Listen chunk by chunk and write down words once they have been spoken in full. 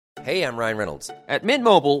Hey, I'm Ryan Reynolds. At Mint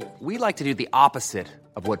Mobile, we like to do the opposite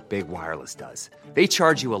of what Big Wireless does. They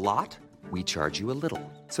charge you a lot, we charge you a little.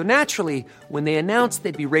 So naturally, when they announced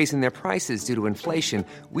they'd be raising their prices due to inflation,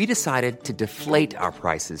 we decided to deflate our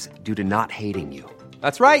prices due to not hating you.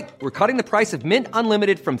 That's right. We're cutting the price of Mint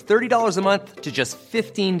Unlimited from $30 a month to just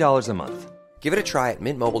 $15 a month. Give it a try at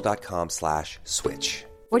mintmobile.com/switch.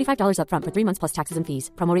 $45 up front for 3 months plus taxes and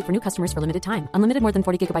fees. Promo rate for new customers for limited time. Unlimited more than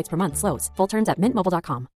 40 gigabytes per month. Slows full terms at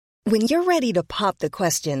mintmobile.com. When you're ready to pop the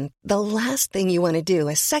question, the last thing you want to do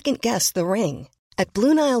is second-guess the ring. At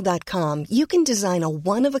BlueNile.com, you can design a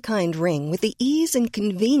one-of-a-kind ring with the ease and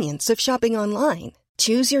convenience of shopping online.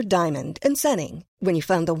 Choose your diamond and setting. When you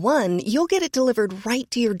find the one, you'll get it delivered right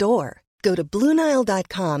to your door. Go to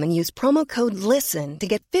BlueNile.com and use promo code LISTEN to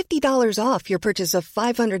get $50 off your purchase of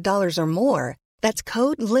 $500 or more. That's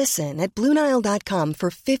code LISTEN at BlueNile.com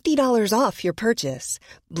for $50 off your purchase.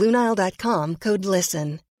 BlueNile.com, code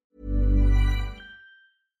LISTEN.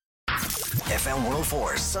 FM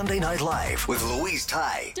 104 Sunday Night Live with Louise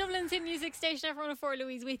Ty. Dublin's hit music station, FM 104,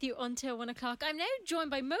 Louise with you until 1 o'clock. I'm now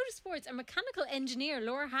joined by motorsports and mechanical engineer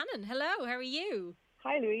Laura Hannon. Hello, how are you?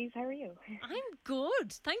 Hi Louise, how are you? I'm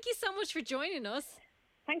good. Thank you so much for joining us.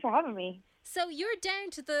 Thanks for having me. So you're down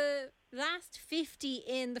to the last 50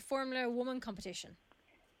 in the Formula Woman competition.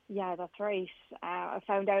 Yeah, that's right. I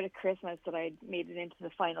found out at Christmas that I'd made it into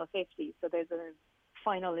the final 50. So there's a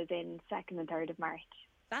final is in 2nd and 3rd of March.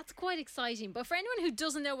 That's quite exciting. But for anyone who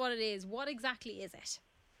doesn't know what it is, what exactly is it?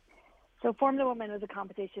 So Formula Woman was a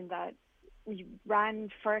competition that we ran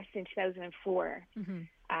first in 2004. And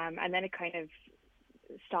then it kind of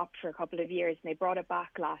stopped for a couple of years. And they brought it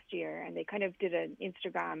back last year. And they kind of did an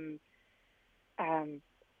Instagram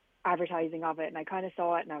advertising of it. And I kind of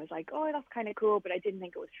saw it and I was like, oh, that's kind of cool. But I didn't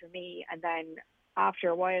think it was for me. And then after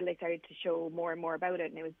a while, they started to show more and more about it.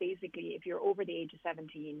 And it was basically, if you're over the age of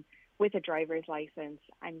 17 with a driver's license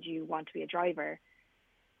and you want to be a driver,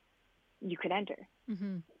 you can enter.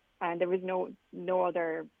 And there was no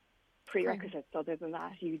other prerequisites other than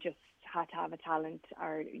that. You just had to have a talent,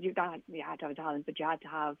 or you had to have a talent, but you had to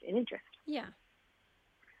have an interest. Yeah.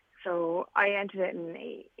 So I entered it in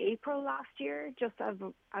April last year, just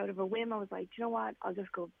out of a whim. I was like, you know what, I'll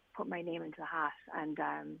just go put my name into the hat. And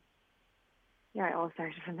yeah, it all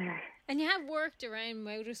started from there. And you have worked around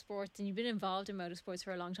motorsports and you've been involved in motorsports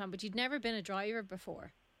for a long time, but you'd never been a driver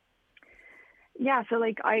before. Yeah, so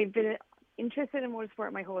like I've been interested in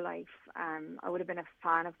motorsport my whole life. I would have been a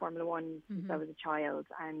fan of Formula One since I was a child,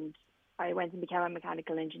 and I went and became a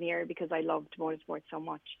mechanical engineer because I loved motorsport so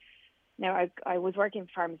much. Now, I was working in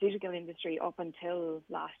the pharmaceutical industry up until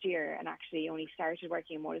last year, and actually only started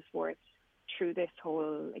working in motorsports through this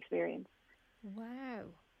whole experience.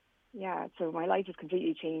 Wow. Yeah, so my life has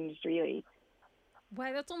completely changed, really.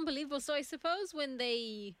 Wow, that's unbelievable. So I suppose when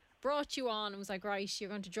they brought you on and was like, right, you're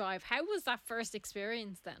going to drive, how was that first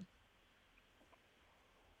experience then?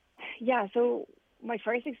 Yeah, so my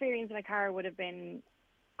first experience in a car would have been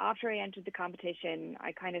after I entered the competition.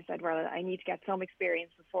 I kind of said, well, I need to get some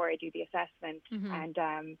experience before I do the assessment. And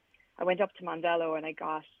I went up to Mondello and I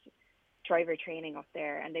got driver training up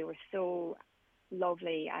there, and they were so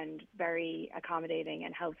lovely and very accommodating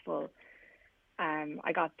and helpful.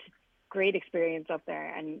 I got great experience up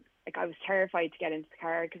there, and like I was terrified to get into the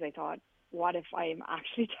car because I thought, what if I'm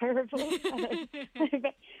actually terrible?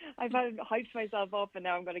 I've hyped myself up, and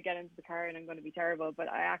now I'm going to get into the car and I'm going to be terrible. But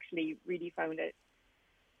I actually really found it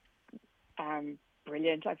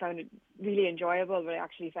brilliant. I found it really enjoyable, but I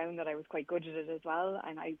actually found that I was quite good at it as well,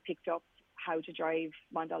 and I picked up how to drive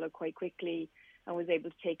Mondello quite quickly and was able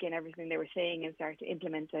to take in everything they were saying and start to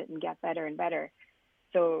implement it and get better and better.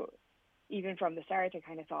 So even from the start, I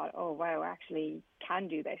kind of thought, oh, wow, I actually can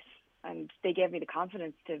do this. And they gave me the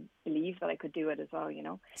confidence to believe that I could do it as well, you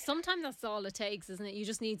know. Sometimes that's all it takes, isn't it? You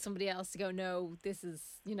just need somebody else to go, no, this is,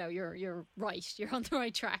 you know, you're right. You're on the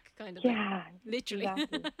right track, kind of yeah, thing. Literally.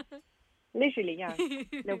 Exactly. Literally, yeah.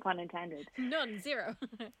 No pun intended. None, zero.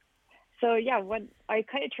 So, yeah, when I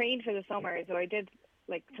kind of trained for the summer, so I did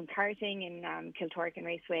like some karting in Kiltorkin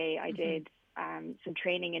Raceway. I did some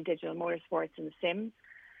training in digital motorsports in the Sims.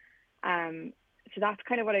 So that's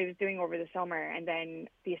kind of what I was doing over the summer. And then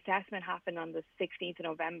the assessment happened on the 16th of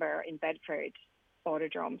November in Bedford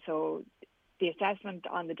Autodrome. So the assessment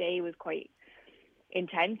on the day was quite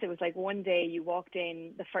intense. It was like one day you walked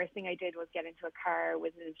in, the first thing I did was get into a car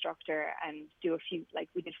with an instructor and do a few, like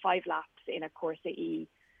we did 5 laps in a Corsa E.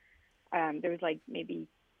 There was like maybe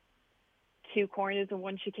 2 corners and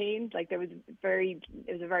 1 chicane. Like it was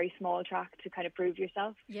a very small track to kind of prove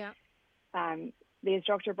yourself. Yeah. The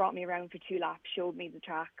instructor brought me around for 2 laps, showed me the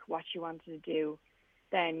track, what she wanted to do.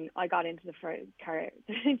 then I got into the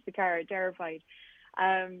into the car terrified.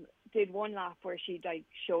 Did one lap where she like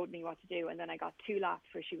showed me what to do, and then I got 2 laps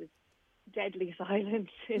where she was deadly silent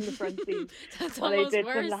in the front seat. That's while almost I did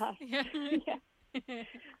worse. some laps. Yeah. Yeah.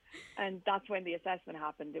 And that's when the assessment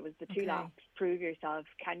happened. It was the 2 Okay. laps. Prove yourself.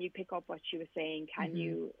 Can you pick up what she was saying? Can Mm-hmm.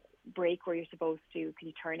 you brake where you're supposed to? Can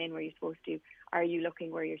you turn in where you're supposed to? Are you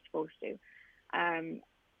looking where you're supposed to?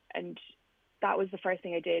 And that was the first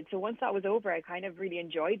thing I did. So once that was over, I kind of really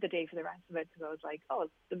enjoyed the day for the rest of it, because I was like, oh,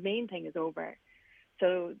 the main thing is over.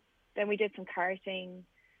 So then we did some karting,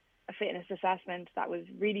 a fitness assessment that was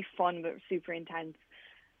really fun but super intense,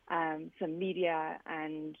 some media,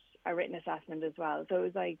 and a written assessment as well. So it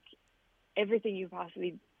was like everything you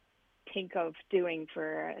possibly think of doing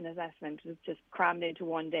for an assessment was just crammed into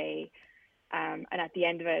one day. And at the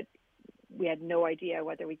end of it, we had no idea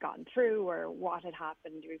whether we'd gotten through or what had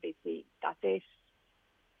happened. We basically, that's it.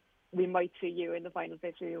 We might see you in the final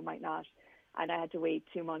 50, we might not. And I had to wait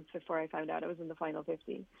 2 months before I found out I was in the final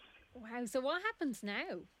 50. Wow. So what happens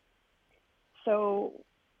now? So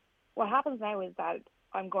what happens now is that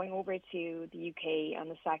I'm going over to the UK on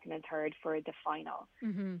the 2nd and 3rd for the final.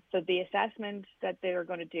 Mm-hmm. So the assessment that they're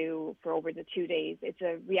going to do for over the 2 days, it's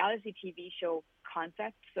a reality TV show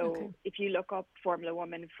concept. So Okay. if you look up Formula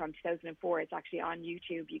Woman from 2004, it's actually on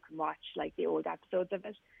YouTube. You can watch like the old episodes of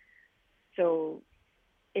it. So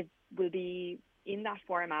it will be in that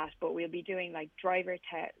format, but we'll be doing like driver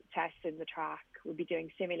tests in the track. We'll be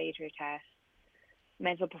doing simulator tests,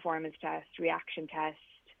 mental performance tests, reaction tests,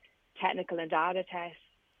 technical and data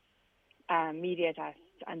tests, media tests,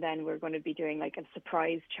 and then we're going to be doing like a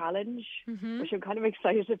surprise challenge, Mm-hmm. which I'm kind of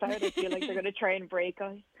excited about. I feel like they're going to try and break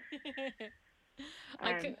us.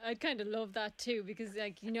 I'd kind of love that too, because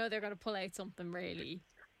like, you know, they're going to pull out something really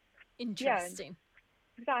interesting.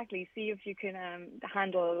 Exactly. See if you can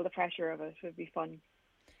handle the pressure of it. It would be fun.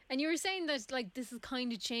 And you were saying that like this has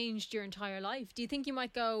kind of changed your entire life. Do you think you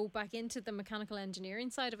might go back into the mechanical engineering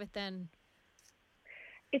side of it then?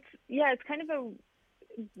 It's kind of a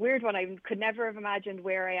weird one. I could never have imagined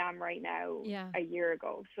where I am right now Yeah. a year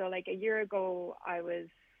ago. So like a year ago, I was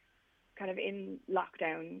kind of in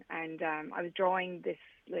lockdown, and I was drawing this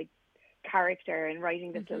like character and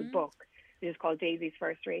writing this little book, which is called Daisy's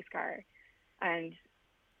First Race Car. And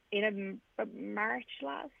in March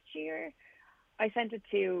last year, I sent it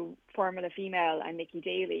to Formula Female and Nikki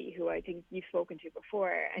Daly, who I think you've spoken to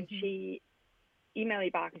before, and she emailed me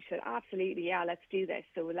back and she said, absolutely, yeah, let's do this.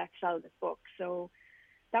 So let's sell this book. So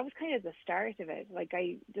that was kind of the start of it. Like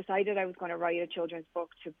I decided I was going to write a children's book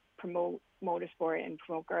to promote motorsport and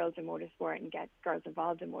promote girls in motorsport and get girls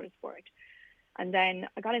involved in motorsport. And then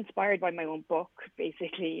I got inspired by my own book,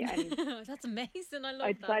 basically. And That's amazing. I love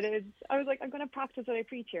I that. decided, I was like, I'm going to practice what I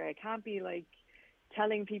preach here. I can't be like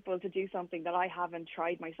telling people to do something that I haven't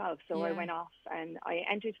tried myself. So I Yeah. went off and I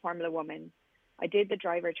entered Formula Woman. I did the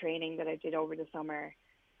driver training that I did over the summer.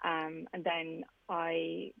 And then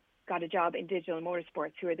I got a job in Digital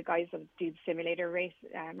Motorsports, who are the guys that do simulator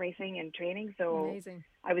racing and training. So Amazing.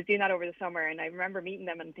 I was doing that over the summer, and I remember meeting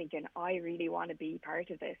them and thinking, I really want to be part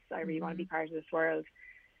of this. I really want to be part of this world.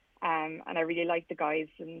 And I really liked the guys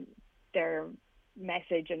and their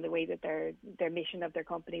message and the way that their mission of their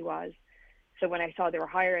company was. So when I saw they were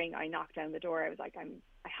hiring, I knocked down the door. I was like, I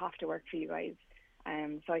have to work for you guys.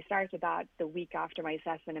 So I started that the week after my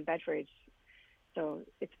assessment in Bedford. So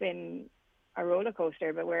it's been a roller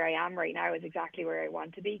coaster, but where I am right now is exactly where I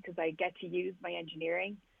want to be, because I get to use my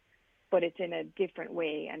engineering, but it's in a different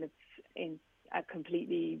way, and it's in a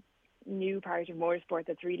completely new part of motorsport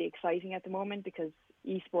that's really exciting at the moment, because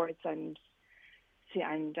esports and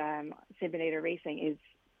simulator racing is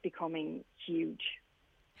becoming huge.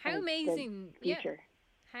 How And it's the amazing. Yeah. future.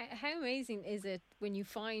 How amazing is it when you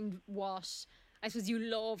find what I suppose you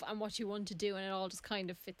love and what you want to do, and it all just kind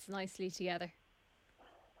of fits nicely together?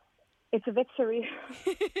 It's a bit surreal.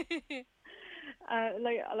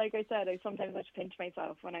 Like I said, I sometimes have to pinch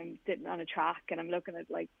myself when I'm sitting on a track and I'm looking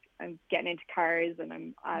at, like, I'm getting into cars and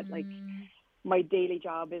I'm at like, my daily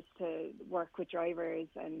job is to work with drivers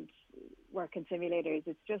and work in simulators.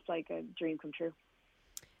 It's just like a dream come true.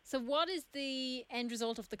 So what is the end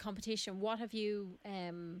result of the competition? What have you,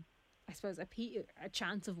 I suppose, a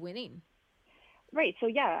chance of winning? Right. So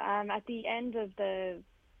yeah, at the end of the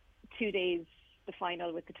 2 days, the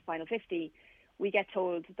final with the final 50, we get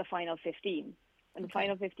told the final 15, and the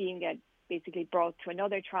final 15 get basically brought to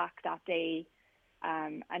another track that day,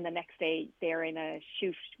 and the next day they're in a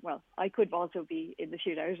shoot. Well, I could also be in the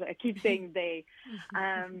shootout. I keep saying they.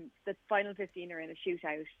 The final 15 are in a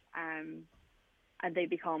shootout, and they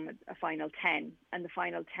become a final 10. And the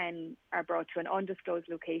final 10 are brought to an undisclosed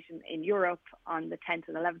location in Europe on the 10th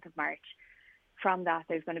and 11th of March. From that,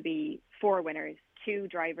 there's going to be 4 winners, 2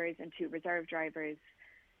 drivers and 2 reserve drivers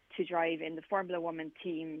to drive in the Formula One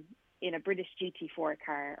team in a British GT4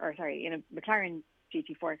 car, in a McLaren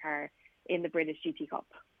GT4 car in the British GT Cup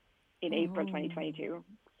in April 2022.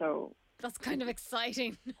 So that's kind of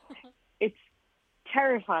exciting. It's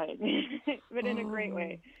terrifying, but in a great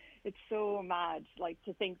way. It's so mad, like,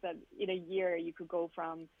 to think that in a year you could go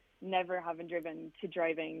from never having driven to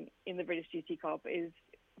driving in the British GT Cup is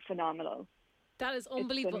phenomenal. That is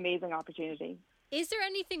unbelievable. It's an amazing opportunity. Is there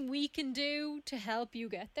anything we can do to help you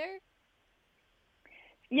get there?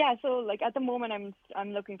 Yeah, so like at the moment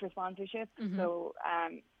I'm looking for sponsorship. Mm-hmm. So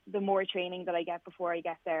the more training that I get before I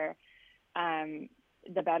get there,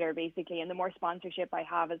 the better, basically. And the more sponsorship I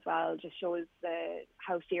have as well just shows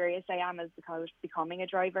how serious I am as becoming a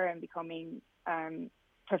driver and becoming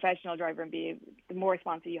professional driver. And the more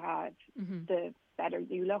sponsor you have, mm-hmm. the better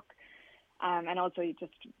you look. And also it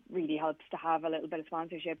just really helps to have a little bit of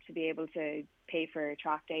sponsorship to be able to pay for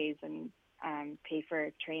track days and pay for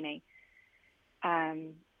training.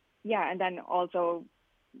 And then also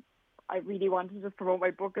I really want to just promote my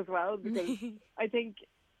book as well, because I think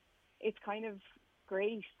it's kind of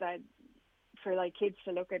great that for like kids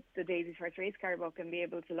to look at the Daisy's First Race Car book and be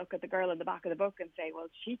able to look at the girl in the back of the book and say, well,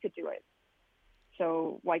 she could do it,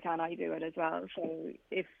 so why can't I do it as well? So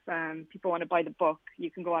if people want to buy the book,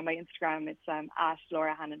 you can go on my Instagram. It's at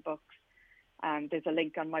Laura Hannon Books. There's a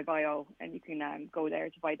link on my bio, and you can go there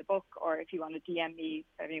to buy the book. Or if you want to DM me,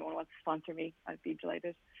 if anyone wants to sponsor me, I'd be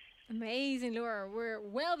delighted. Amazing, Laura. We're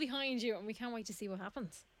well behind you, and we can't wait to see what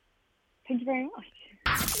happens. Thank you very much.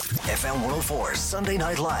 FM 104 Sunday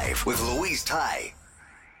Night Live with Louise Ty.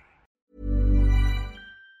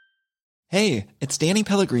 Hey, it's Danny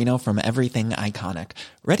Pellegrino from Everything Iconic.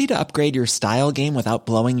 Ready to upgrade your style game without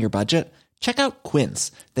blowing your budget? Check out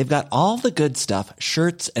Quince. They've got all the good stuff,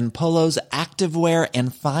 shirts and polos, activewear,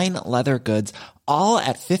 and fine leather goods, all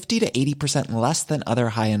at 50 to 80% less than other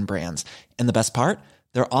high-end brands. And the best part?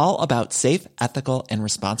 They're all about safe, ethical, and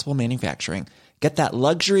responsible manufacturing. Get that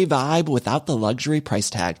luxury vibe without the luxury price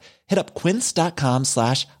tag. Hit up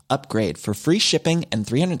quince.com/upgrade for free shipping and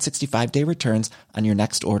 365-day returns on your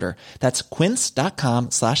next order. That's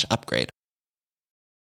quince.com/upgrade.